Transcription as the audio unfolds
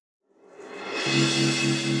I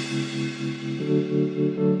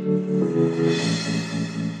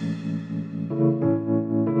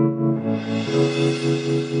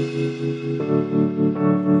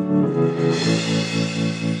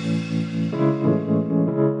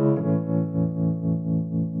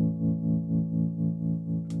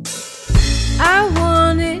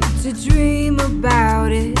wanted to dream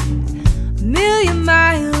about it a million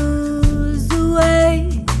miles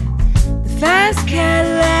away. The fast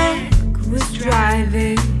Cadillac was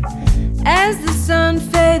driving as the sun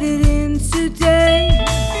faded into day.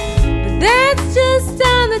 But that's just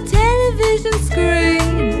on the television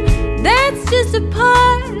screen. That's just a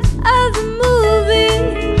part of the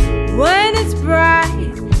movie. When it's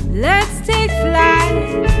bright, let's take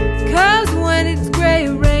flight. 'Cause when it's gray,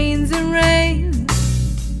 it rains and rains.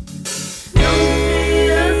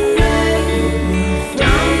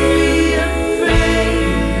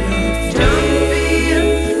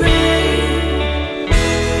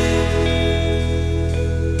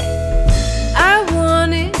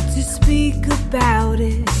 About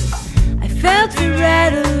it, I felt a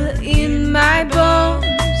rattle in my bones.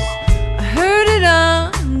 I heard it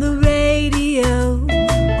on the radio,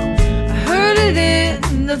 I heard it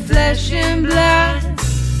in the flesh and blood.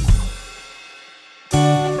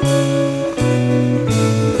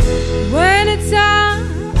 When it's on,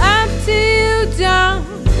 up to you, don't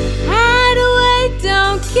hide away,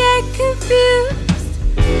 don't get confused.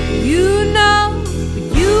 You know what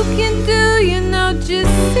you can do, you know,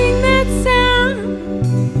 just sing that sound.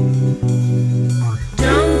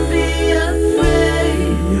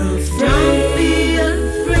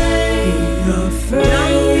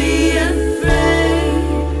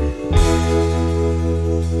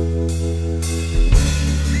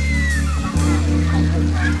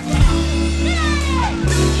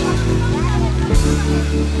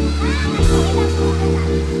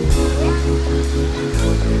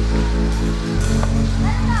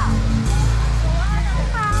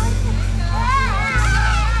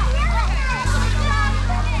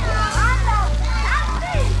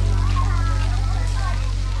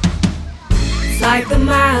 It's like the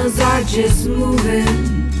miles are just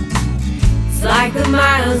moving. It's like the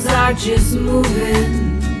miles are just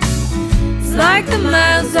moving. It's like the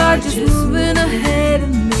miles are just moving ahead of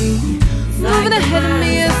me. Moving ahead of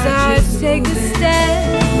me as I take a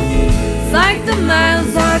step. It's like the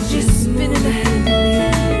miles are just spinning ahead of me.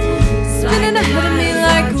 Spinning ahead of me